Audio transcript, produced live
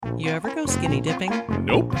You ever go skinny dipping?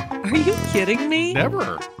 Nope. Are you kidding me?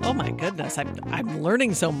 Never. Oh my goodness, I'm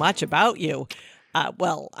learning so much about you. I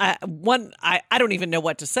don't even know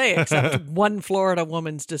what to say except one Florida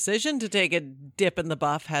woman's decision to take a dip in the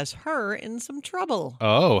buff has her in some trouble.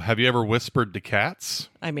 Oh, have you ever whispered to cats?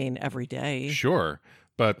 I mean, every day. Sure.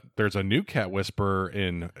 But there's a new cat whisperer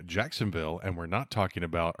in Jacksonville, and we're not talking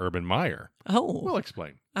about Urban Meyer. Oh, We'll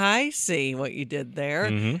explain. I see what you did there.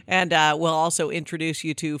 Mm-hmm. And we'll also introduce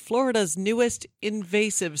you to Florida's newest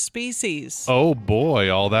invasive species. Oh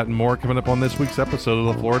boy, all that and more coming up on this week's episode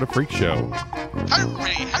of the Florida Freak Show.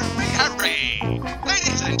 Hurry, hurry, hurry!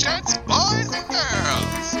 Ladies and gents, boys and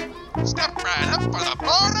girls, step right up for the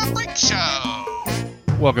Florida Freak Show!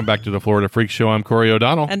 Welcome back to the Florida Freak Show. I'm Corey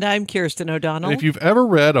O'Donnell. And I'm Kirsten O'Donnell. And if you've ever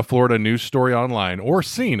read a Florida news story online or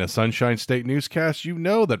seen a Sunshine State newscast, you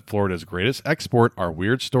know that Florida's greatest export are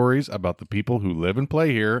weird stories about the people who live and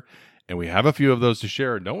play here. And we have a few of those to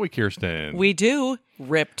share, don't we, Kirsten? We do.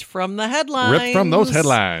 Ripped from the headlines. Ripped from those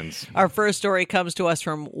headlines. Our first story comes to us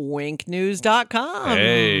from winknews.com.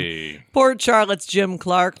 Hey. Port Charlotte's Jim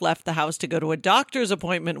Clark left the house to go to a doctor's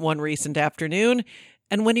appointment one recent afternoon,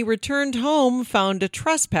 and when he returned home, found a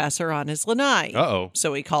trespasser on his lanai. Uh-oh.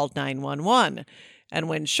 So he called 911. And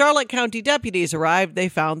when Charlotte County deputies arrived, they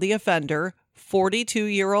found the offender,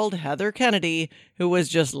 42-year-old Heather Kennedy, who was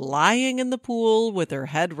just lying in the pool with her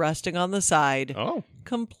head resting on the side. Oh.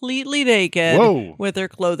 Completely naked. Whoa. With her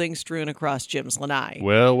clothing strewn across Jim's lanai.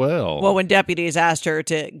 Well. Well, when deputies asked her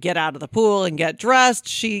to get out of the pool and get dressed,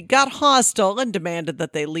 she got hostile and demanded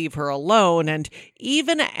that they leave her alone. And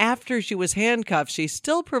even after she was handcuffed, she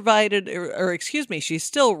still she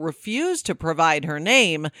still refused to provide her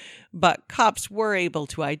name. But cops were able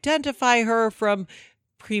to identify her from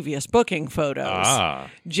previous booking photos.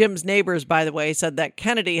 Jim's neighbors, by the way, said that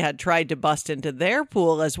Kennedy had tried to bust into their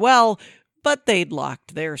pool as well, but they'd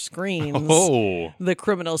locked their screens. Oh. The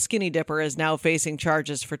criminal skinny dipper is now facing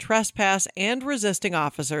charges for trespass and resisting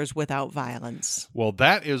officers without violence. Well,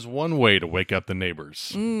 that is one way to wake up the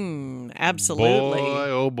neighbors. Absolutely. Boy,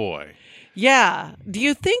 oh boy. Yeah. Do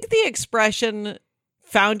you think the expression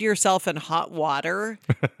found yourself in hot water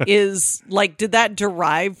is like, did that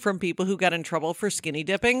derive from people who got in trouble for skinny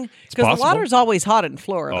dipping? Because the possible. water's always hot in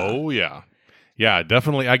Florida. Oh, yeah. Yeah,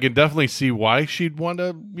 definitely. I can definitely see why she'd want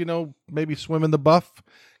to, maybe swim in the buff.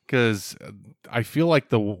 Because I feel like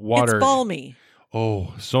the water... It's balmy.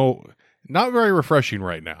 Oh, so not very refreshing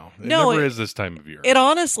right now. It never is this time of year. It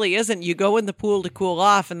honestly isn't. You go in the pool to cool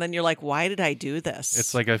off, and then you're like, why did I do this?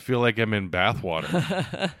 It's like I feel like I'm in bath water,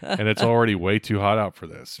 and it's already way too hot out for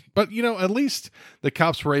this. But, at least the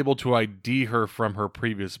cops were able to ID her from her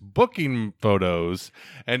previous booking photos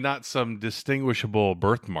and not some distinguishable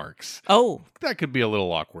birthmarks. Oh. That could be a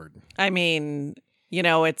little awkward. I mean...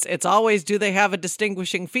 it's always, do they have a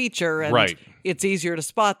distinguishing feature? And right. It's easier to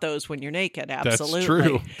spot those when you're naked.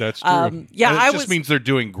 Absolutely. That's true. Yeah, it just means they're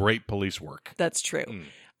doing great police work. That's true.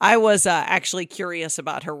 I was actually curious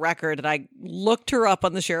about her record, and I looked her up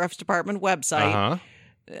on the Sheriff's Department website. Uh-huh.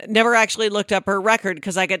 Never actually looked up her record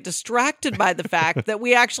because I get distracted by the fact that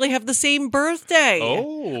we actually have the same birthday.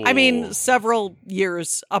 Oh. I mean, several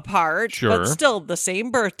years apart, Sure. but still the same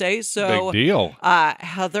birthday. So, big deal.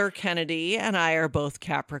 Heather Kennedy and I are both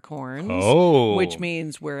Capricorns. Oh. Which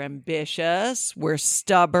means we're ambitious, we're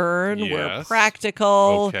stubborn, we're Yes.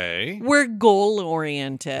 practical. Okay. We're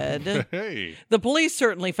goal-oriented. Hey. The police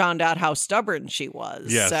certainly found out how stubborn she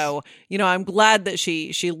was. Yes. So, I'm glad that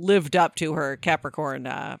she lived up to her Capricorn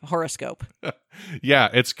horoscope. Yeah,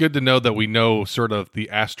 it's good to know that we know sort of the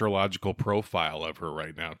astrological profile of her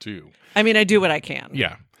right now, too. I mean, I do what I can.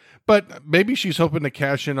 Yeah. But maybe she's hoping to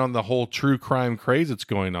cash in on the whole true crime craze that's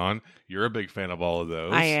going on. You're a big fan of all of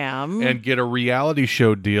those. I am. And get a reality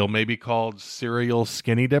show deal, maybe called Serial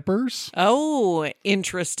Skinny Dippers. Oh,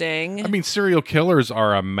 interesting. I mean, serial killers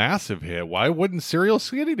are a massive hit. Why wouldn't Serial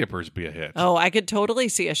Skinny Dippers be a hit? Oh, I could totally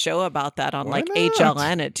see a show about that on Why like not?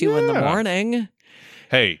 HLN at 2 in the Yeah. morning.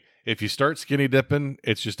 Hey, if you start skinny dipping,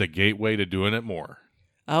 it's just a gateway to doing it more.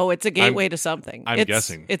 Oh, it's a gateway to something. I'm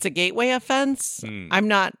guessing. It's a gateway offense. I'm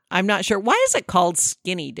not sure. Why is it called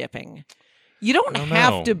skinny dipping? You don't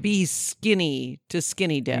have know. to be skinny to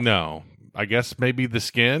skinny dip. No. I guess maybe the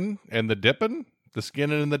skin and the dipping? The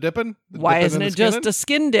skin and the dipping? Why isn't it just a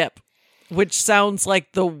skin dip? Which sounds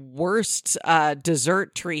like the worst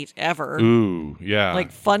dessert treat ever. Ooh, yeah. Like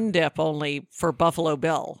Fun Dip, only for Buffalo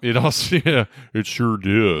Bill. It also, yeah, it sure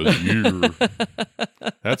does. Yeah.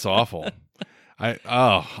 That's awful.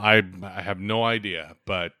 I have no idea,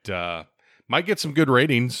 but might get some good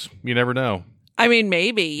ratings. You never know. I mean,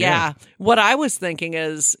 maybe, yeah. What I was thinking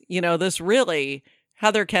is, this really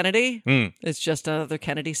Heather Kennedy. Mm. It's just another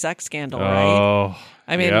Kennedy sex scandal, right? Oh,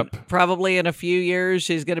 I mean, yep. probably in a few years,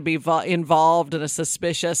 she's going to be involved in a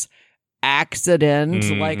suspicious accident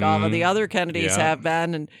like all of the other Kennedys Yeah. have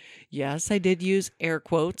been. And yes, I did use air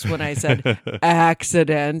quotes when I said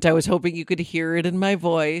accident. I was hoping you could hear it in my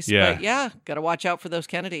voice. Yeah. But yeah, got to watch out for those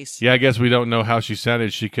Kennedys. Yeah, I guess we don't know how she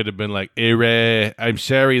sounded. She could have been like, "Hey, Ray, I'm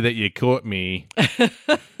sorry that you caught me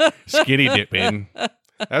skinny dipping."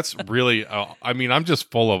 That's really, I mean, I'm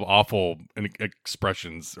just full of awful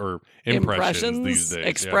expressions or impressions these days.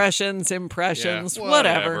 Expressions, impressions, Yeah,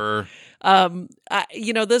 whatever.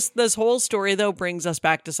 This whole story, though, brings us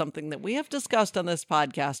back to something that we have discussed on this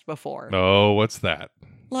podcast before. Oh, what's that?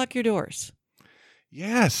 Lock your doors.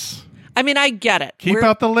 Yes. I mean, I get it. Keep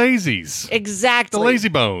out the lazies. Exactly. The lazy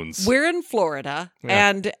bones. We're in Florida,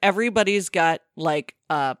 and everybody's got like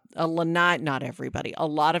a lanai. Not everybody. A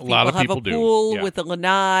lot of people have a pool with a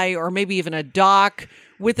lanai, or maybe even a dock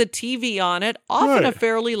with a TV on it. Often a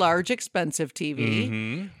fairly large, expensive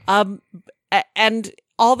TV. And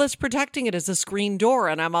all that's protecting it is a screen door.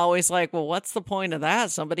 And I'm always like, well, what's the point of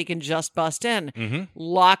that? Somebody can just bust in.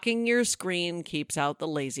 Locking your screen keeps out the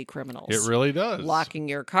lazy criminals. It really does. Locking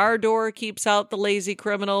your car door keeps out the lazy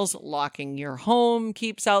criminals. Locking your home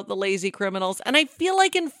keeps out the lazy criminals. And I feel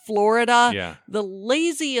like in Florida, the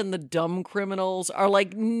lazy and the dumb criminals are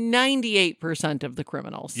like 98% of the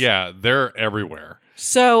criminals. Yeah, they're everywhere.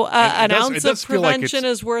 So an ounce of prevention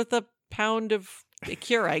is worth a pound of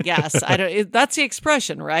cure, I guess. That's the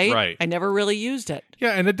expression, right? Right. I never really used it.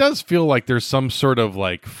 Yeah, and it does feel like there's some sort of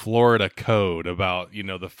like Florida code about,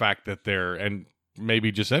 the fact that they're, and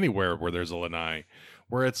maybe just anywhere where there's a lanai,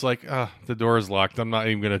 where it's like, the door is locked. I'm not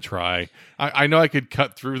even going to try. I know I could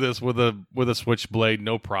cut through this with a switchblade,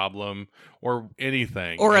 no problem, or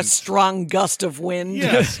anything. Or a strong gust of wind.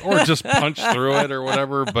 Yes, or just punch through it or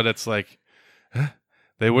whatever, but it's like,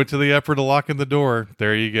 they went to the effort of locking the door.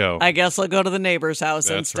 There you go. I guess I'll go to the neighbor's house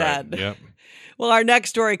instead. Right. Yep. Well, our next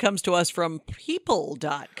story comes to us from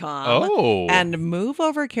people.com. Oh. And move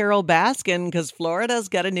over Carol Baskin because Florida's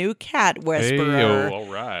got a new cat whisperer. Hey,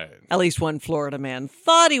 all right. At least one Florida man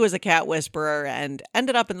thought he was a cat whisperer and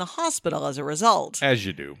ended up in the hospital as a result. As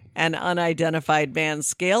you do. An unidentified man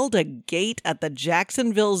scaled a gate at the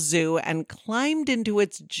Jacksonville Zoo and climbed into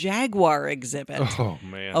its jaguar exhibit. Oh,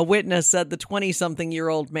 man. A witness said the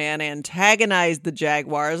 20-something-year-old man antagonized the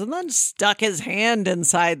jaguars and then stuck his hand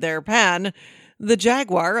inside their pen. The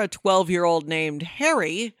jaguar, a 12-year-old named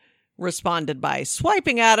Harry, responded by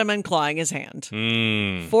swiping at him and clawing his hand.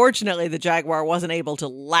 Fortunately, the jaguar wasn't able to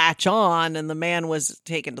latch on, and the man was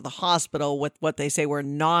taken to the hospital with what they say were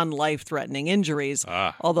non-life-threatening injuries.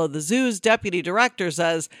 Although the zoo's deputy director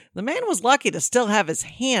says the man was lucky to still have his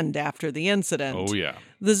hand after the incident. Oh, yeah.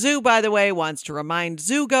 The zoo, by the way, wants to remind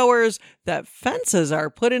zoogoers that fences are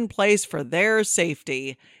put in place for their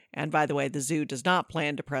safety. And by the way, the zoo does not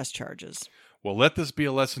plan to press charges. Well, let this be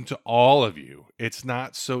a lesson to all of you. It's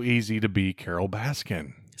not so easy to be Carol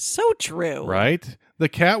Baskin. So true. Right? The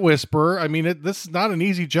cat whisperer, I mean, this is not an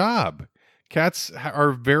easy job. Cats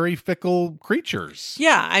are very fickle creatures.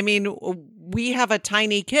 Yeah, I mean, we have a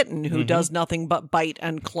tiny kitten who does nothing but bite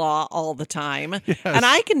and claw all the time. Yes. And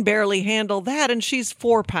I can barely handle that, and she's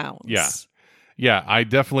 4 pounds. Yeah. Yeah, I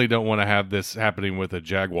definitely don't want to have this happening with a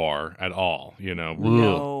jaguar at all,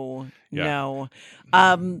 No.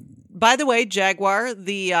 By the way, jaguar,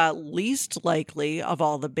 the least likely of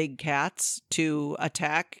all the big cats to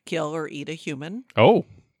attack, kill, or eat a human. Oh,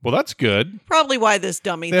 well, that's good. Probably why this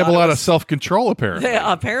dummy They have a lot of self-control, apparently.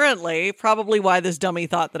 Apparently, probably why this dummy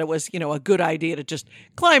thought that it was, a good idea to just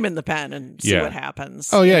climb in the pen and see what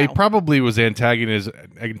happens. Oh, yeah, he probably was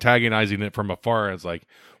antagonizing it from afar. It's like,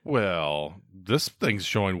 well, this thing's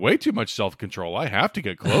showing way too much self-control. I have to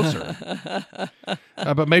get closer.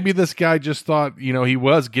 But maybe this guy just thought, he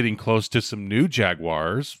was getting close to some new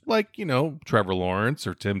jaguars, like, Trevor Lawrence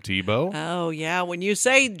or Tim Tebow. Oh, yeah. When you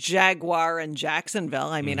say Jaguar and Jacksonville,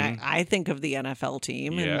 I mean, I think of the NFL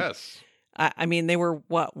team. Yes. I mean, they were,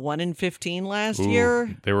 1-15 last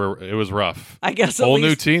year? It was rough. I guess whole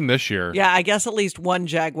new team this year. Yeah, I guess at least one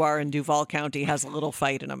Jaguar in Duval County has a little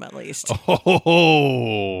fight in him at least.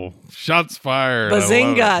 Oh, shots fired.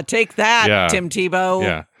 Bazinga, take that, Tim Tebow.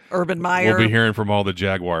 Yeah. Urban Meyer. We'll be hearing from all the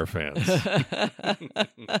Jaguar fans.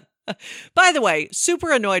 By the way,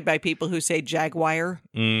 super annoyed by people who say Jaguar.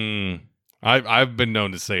 I've been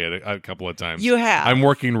known to say it a couple of times. You have. I'm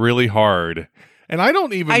working really hard. And I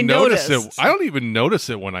don't even notice it. I don't even notice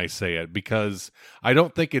it when I say it because I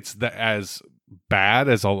don't think it's as bad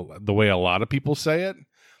as the way a lot of people say it.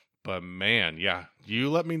 But man, yeah, you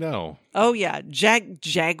let me know. Oh yeah,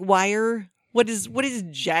 Jaguar. What is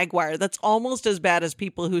jaguar? That's almost as bad as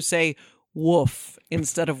people who say woof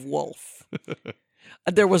instead of wolf.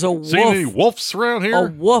 There was a wolf. Seen any wolves around A here?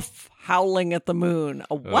 wolf howling at the moon.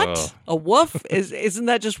 A what? Ugh. A woof? Isn't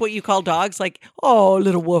that just what you call dogs? Like, oh,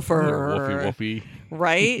 little woofer. Woofy.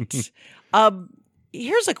 Right?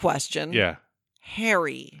 Here's a question. Yeah.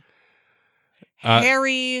 Harry. Uh,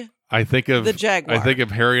 Harry I think of the jaguar. I think of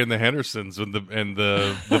Harry and the Hendersons and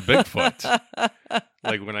the Bigfoot.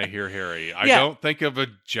 Like when I hear Harry, I Yeah. don't think of a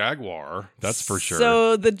jaguar. That's for sure.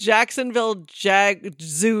 So the Jacksonville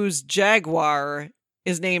Zoo's jaguar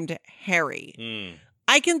is named Harry. Mm.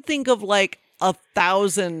 I can think of like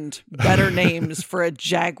 1,000 better names for a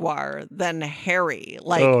jaguar than Harry.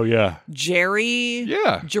 Like yeah, Jerry,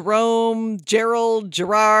 yeah. Jerome, Gerald,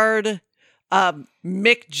 Gerard,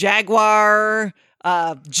 Mick Jaguar,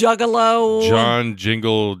 Juggalo, John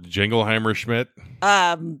Jingleheimer Schmidt.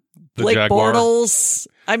 Blake Jaguar. Bortles.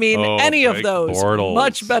 I mean, Oh, any of Blake those. Bortles.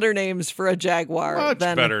 Much better names for a jaguar Much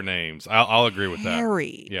than better names. I'll agree with that.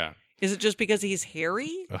 Harry. Yeah. Is it just because he's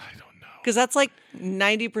hairy? I don't know. Because that's like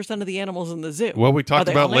 90% of the animals in the zoo. Well, we Are talked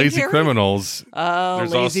they about all named lazy Harry? criminals. Oh,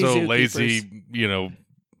 There's lazy also zookeepers. lazy,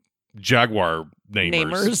 jaguar namers.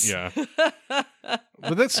 Namers. Yeah.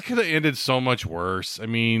 But this could have ended so much worse. I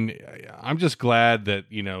mean, I'm just glad that,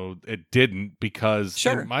 it didn't, because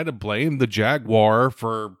Sure. it might have blamed the jaguar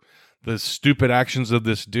for the stupid actions of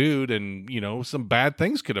this dude, and, some bad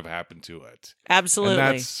things could have happened to it. Absolutely.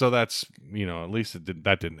 And that's at least that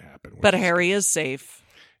didn't happen. But Harry is safe.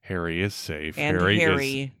 Harry is safe. And Harry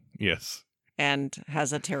Harry. is, yes. And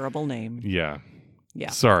has a terrible name. Yeah. Yeah.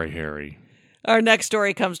 Sorry, Harry. Our next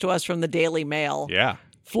story comes to us from the Daily Mail. Yeah.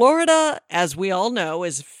 Florida, as we all know,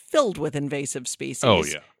 is filled with invasive species. Oh,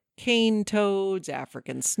 yeah. Cane toads,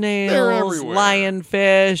 African They're snails, everywhere.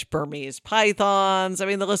 lionfish, Burmese pythons. I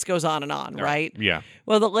mean, the list goes on and on, right? Yeah.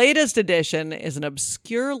 Well, the latest addition is an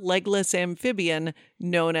obscure legless amphibian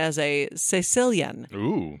known as a Sicilian.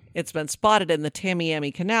 Ooh. It's been spotted in the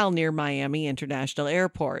Tamiami Canal near Miami International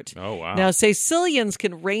Airport. Oh, wow. Now, Sicilians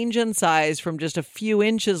can range in size from just a few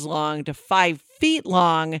inches long to 5 feet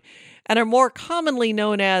long and are more commonly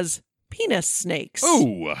known as penis snakes.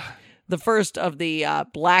 Ooh. The first of the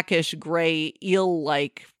blackish gray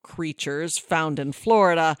eel-like creatures found in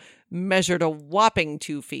Florida measured a whopping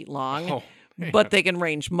 2 feet long, Oh, man. but they can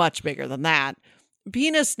range much bigger than that.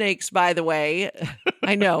 Penis snakes, by the way,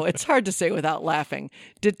 I know, it's hard to say without laughing,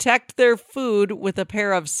 detect their food with a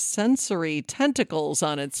pair of sensory tentacles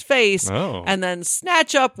on its face Oh. and then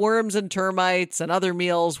snatch up worms and termites and other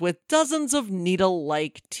meals with dozens of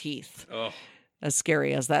needle-like teeth. Oh. As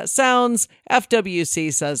scary as that sounds,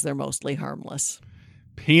 FWC says they're mostly harmless.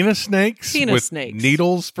 Penis snakes? Penis with snakes.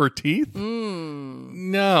 Needles for teeth? Mm.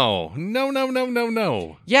 No.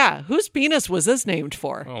 No. Yeah, whose penis was this named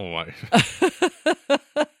for? Oh, my.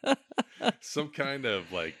 Some kind of,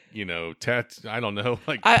 I don't know,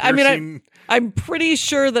 I mean, piercing. I'm pretty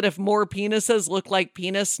sure that if more penises looked like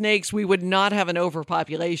penis snakes, we would not have an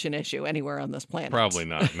overpopulation issue anywhere on this planet. Probably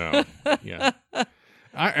not, no. Yeah.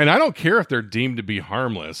 I don't care if they're deemed to be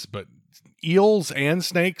harmless, but eels and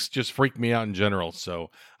snakes just freak me out in general. So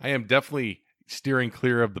I am definitely steering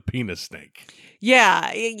clear of the penis snake. Yeah.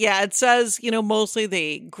 It says, mostly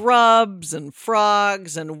the grubs and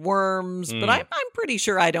frogs and worms, but I'm pretty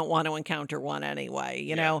sure I don't want to encounter one anyway.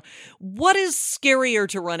 You know, what is scarier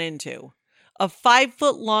to run into? A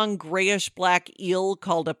 5-foot-long grayish-black eel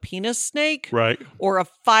called a penis snake? Right. Or a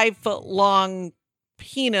 5-foot-long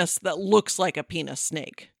penis that looks like a penis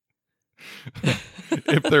snake?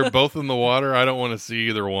 If they're both in the water, I don't want to see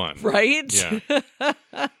either one. Right? Yeah.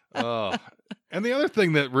 Oh. And the other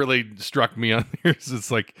thing that really struck me on here is it's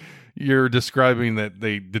like you're describing that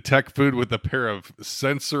they detect food with a pair of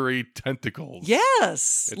sensory tentacles.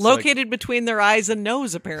 Yes. It's Located between their eyes and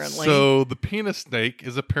nose, apparently. So the penis snake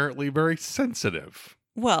is apparently very sensitive.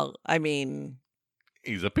 Well, I mean,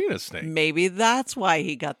 He's a penis snake. maybe that's why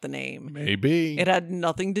he got the name. Maybe. It had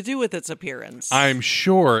nothing to do with its appearance. I'm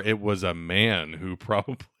sure it was a man who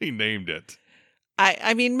probably named it.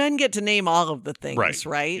 I mean, men get to name all of the things,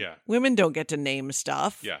 right? Yeah. Women don't get to name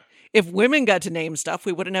stuff. Yeah. If women got to name stuff,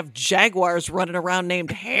 we wouldn't have jaguars running around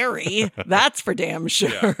named Harry. That's for damn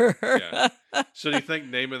sure. Yeah. So do you think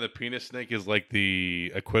naming the penis snake is like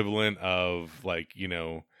the equivalent of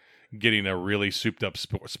getting a really souped up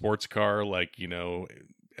sports car, at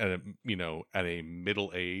a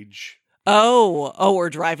middle age? Oh,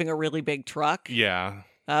 or driving a really big truck. Yeah.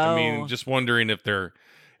 Oh. I mean, just wondering if the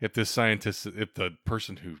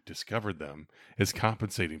person who discovered them is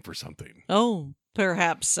compensating for something. Oh,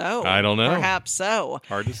 perhaps so. I don't know. Perhaps so.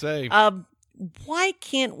 Hard to say. why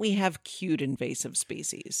can't we have cute invasive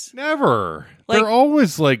species? Never. Like- They're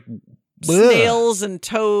always like Snails and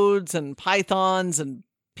toads and pythons and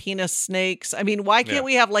penis snakes. I mean, why can't Yeah.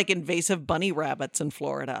 we have like invasive bunny rabbits in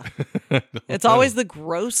Florida? It's always the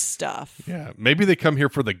gross stuff. Yeah, maybe they come here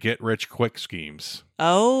for the get rich quick schemes.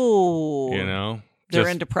 Oh. You know, They're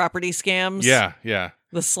Just- into property scams? Yeah.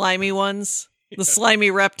 The slimy ones? The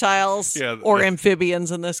slimy reptiles? Yeah, Or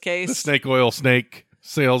amphibians in this case? The snake oil snake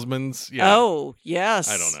salesmen's. Yeah. Oh, yes.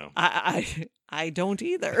 I don't know. I don't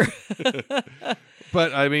either.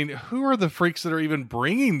 But I mean, who are the freaks that are even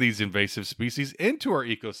bringing these invasive species into our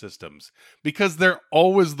ecosystems? Because they're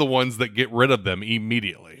always the ones that get rid of them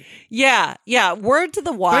immediately. Yeah. Word to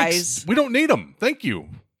the wise. Thanks. We don't need them. Thank you.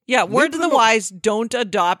 Yeah, word Leave to them the al- wise, don't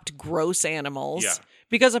adopt gross animals. Yeah.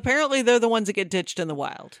 Because apparently they're the ones that get ditched in the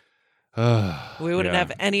wild. We wouldn't Yeah.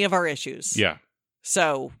 have any of our issues. Yeah.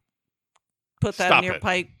 So put that Stop in your it.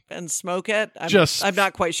 pipe and smoke it. I'm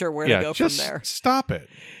not quite sure where Yeah. to go Just from there. stop it.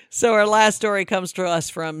 So our last story comes to us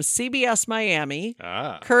from CBS Miami.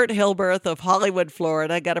 Ah. Kurt Hilberth of Hollywood,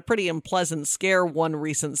 Florida, got a pretty unpleasant scare one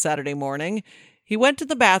recent Saturday morning. He went to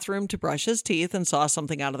the bathroom to brush his teeth and saw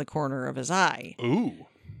something out of the corner of his eye. Ooh.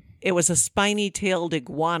 It was a spiny-tailed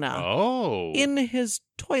iguana Oh. in his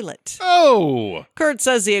toilet. Oh. Kurt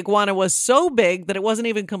says the iguana was so big that it wasn't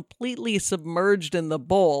even completely submerged in the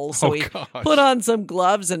bowl. So Oh, he gosh. put on some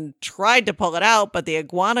gloves and tried to pull it out, but the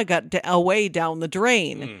iguana got away down the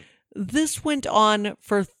drain. This went on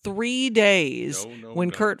for 3 days No, when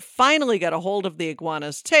no. Kurt finally got a hold of the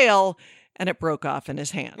iguana's tail and it broke off in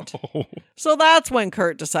his hand. Oh. So that's when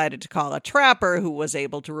Kurt decided to call a trapper who was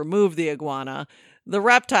able to remove the iguana. The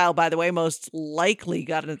reptile, by the way, most likely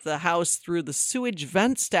got into the house through the sewage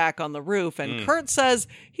vent stack on the roof, and Kurt says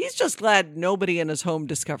he's just glad nobody in his home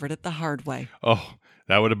discovered it the hard way. Oh,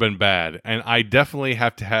 that would have been bad. And I definitely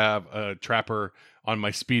have to have a trapper on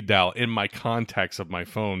my speed dial in my contacts of my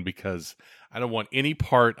phone because I don't want any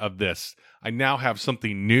part of this. I now have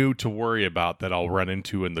something new to worry about that I'll run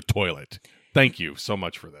into in the toilet. Thank you so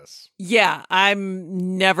much for this. Yeah,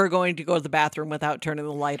 I'm never going to go to the bathroom without turning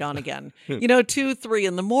the light on again. 2, 3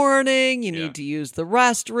 in the morning, you Yeah. need to use the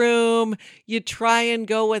restroom. You try and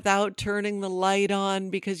go without turning the light on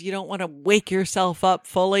because you don't want to wake yourself up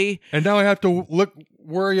fully. And now I have to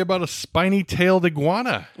worry about a spiny-tailed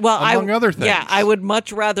iguana, among other things. Yeah, I would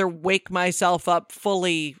much rather wake myself up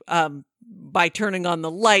fully by turning on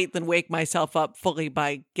the light than wake myself up fully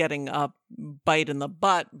by getting a bite in the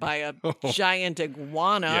butt by a giant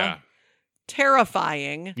iguana. Yeah.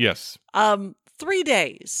 Terrifying. Yes. 3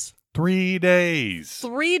 days. 3 days.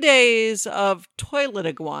 3 days of toilet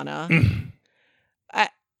iguana.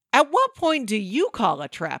 At what point do you call a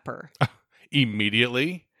trapper?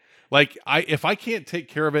 Immediately. Like if I can't take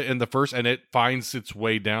care of it in the first and it finds its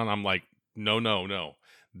way down, I'm like, no.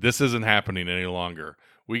 This isn't happening any longer.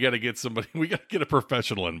 We got to get somebody, we got to get a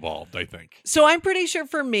professional involved, I think. So I'm pretty sure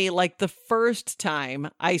for me, like the first time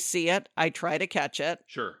I see it, I try to catch it.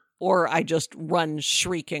 Sure. Or I just run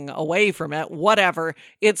shrieking away from it, whatever.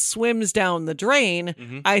 It swims down the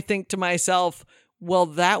drain. I think to myself, well,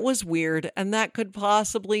 that was weird, and that could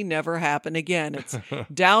possibly never happen again. It's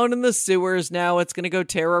down in the sewers now. It's going to go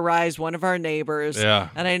terrorize one of our neighbors. Yeah.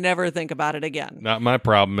 And I never think about it again. Not my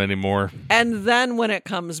problem anymore. And then when it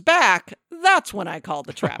comes back, that's when I call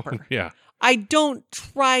the trapper. Yeah. I don't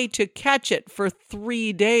try to catch it for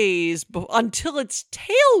 3 days until its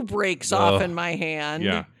tail breaks off in my hand.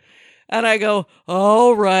 Yeah. And I go,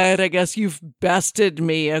 all right, I guess you've bested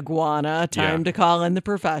me, iguana. Time Yeah. to call in the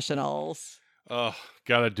professionals. Oh,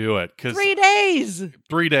 gotta do it. 'Cause 3 days.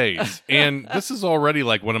 3 days. And this is already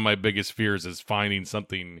like one of my biggest fears is finding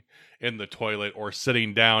something in the toilet or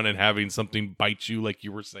sitting down and having something bite you like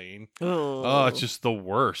you were saying. Oh, it's just the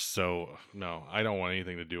worst. So no, I don't want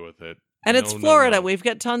anything to do with it. And it's No, Florida. no. We've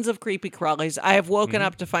got tons of creepy crawlies. I have woken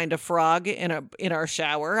up to find a frog in our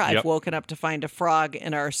shower. I've Yep. woken up to find a frog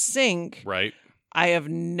in our sink. Right. I have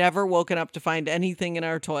never woken up to find anything in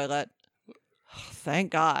our toilet.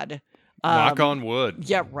 Thank God. Knock on wood.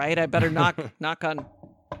 Yeah, right. I better knock on.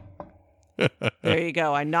 There you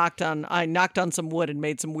go. I knocked on some wood and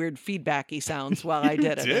made some weird feedbacky sounds while I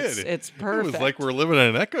did it. It's perfect. It was like we're living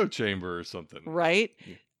in an echo chamber or something. Right?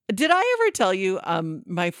 Did I ever tell you,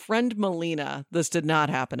 my friend Melina, this did not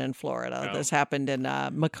happen in Florida. No. This happened in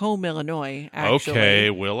Macomb, Illinois, actually. Okay,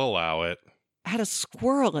 we'll allow it. Had a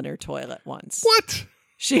squirrel in her toilet once. What?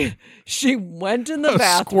 She went in the A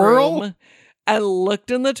bathroom squirrel? and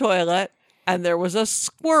looked in the toilet, and there was a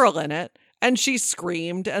squirrel in it. And she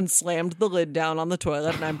screamed and slammed the lid down on the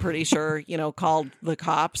toilet. And I'm pretty sure, called the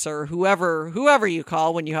cops or whoever you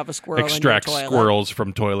call when you have a squirrel Extract in your toilet. squirrels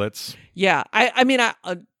from toilets. Yeah. I mean,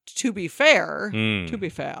 to be fair,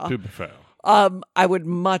 I would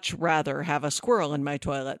much rather have a squirrel in my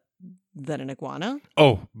toilet than an iguana.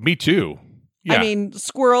 Oh, me too. Yeah. I mean,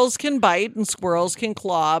 squirrels can bite and squirrels can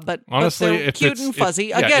claw, but honestly, they're if cute it's- and if- fuzzy.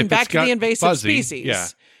 yeah, Again, if back it's to the got invasive fuzzy, species. Yeah.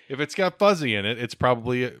 If it's got fuzzy in it, it's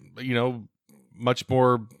probably, much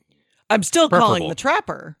more. I'm still calling preferable. the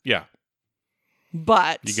trapper, Yeah.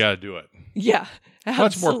 but You got to do it. yeah, Much more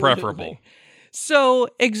absolutely. preferable. So,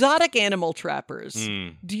 exotic animal trappers,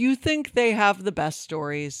 Mm. do you think they have the best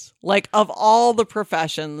stories? Like, of all the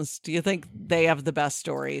professions, do you think they have the best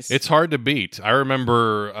stories? It's hard to beat. I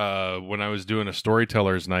remember when I was doing a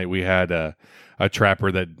storyteller's night, we had a trapper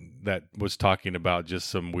that was talking about just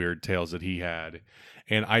some weird tales that he had.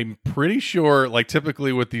 And I'm pretty sure, like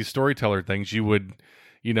typically with these storyteller things, you would,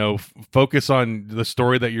 focus on the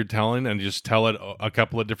story that you're telling and just tell it a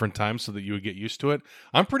couple of different times so that you would get used to it.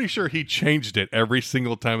 I'm pretty sure he changed it every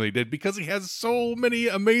single time that he did because he has so many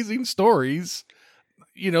amazing stories,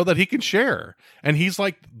 that he can share. And he's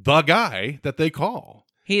like the guy that they call.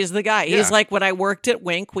 He's the guy. Yeah. He's like when I worked at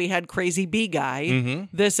Wink, we had Crazy Bee Guy. Mm-hmm.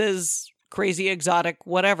 This is crazy exotic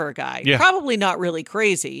whatever guy. Yeah. Probably not really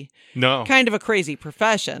crazy. No. Kind of a crazy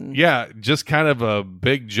profession. Yeah, just kind of a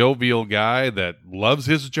big jovial guy that loves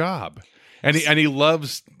his job, and he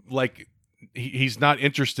loves he's not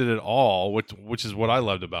interested at all, which is what I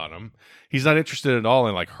loved about him. He's not interested at all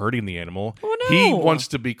in like hurting the animal. Oh, no. He wants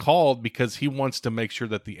to be called because he wants to make sure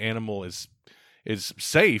that the animal is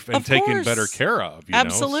safe and Of taken course. better care of.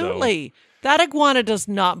 Absolutely. That iguana does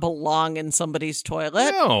not belong in somebody's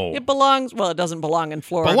toilet. No. It belongs, well, it doesn't belong in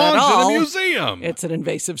Florida Belongs at all. in a museum. It's an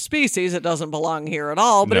invasive species. It doesn't belong here at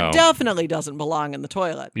all, but No. it definitely doesn't belong in the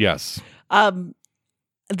toilet. Yes.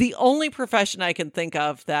 The only profession I can think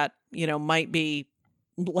of that, might be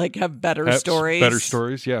like have better stories. Better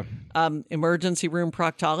stories, yeah. Emergency room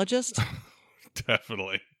proctologist.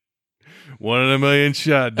 Definitely. 1 in a million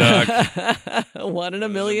shot, Doc. 1 in a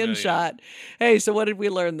million. million shot. Hey, so what did we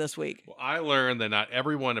learn this week? Well, I learned that not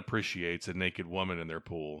everyone appreciates a naked woman in their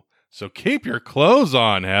pool. So keep your clothes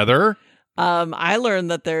on, Heather. I learned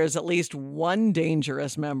that there's at least one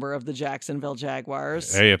dangerous member of the Jacksonville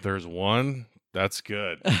Jaguars. Hey, if there's one, that's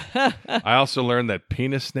good. I also learned that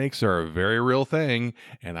penis snakes are a very real thing,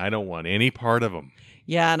 and I don't want any part of them.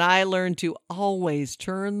 Yeah, and I learned to always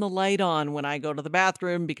turn the light on when I go to the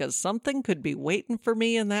bathroom because something could be waiting for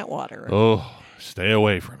me in that water. Oh, stay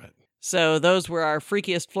away from it. So those were our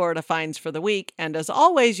freakiest Florida finds for the week. And as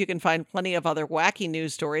always, you can find plenty of other wacky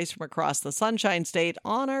news stories from across the Sunshine State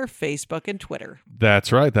on our Facebook and Twitter.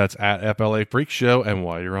 That's right. That's at FLA Freak Show. And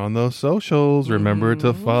while you're on those socials, remember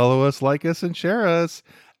to follow us, like us, and share us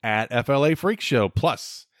at FLA Freak Show.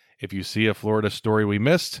 Plus, if you see a Florida story we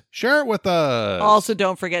missed, share it with us. Also,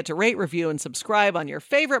 don't forget to rate, review, and subscribe on your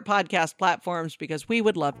favorite podcast platforms because we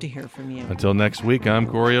would love to hear from you. Until next week, I'm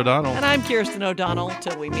Corey O'Donnell. And I'm Kirsten O'Donnell.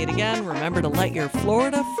 Till we meet again, remember to let your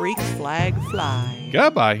Florida freak flag fly.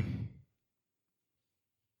 Goodbye.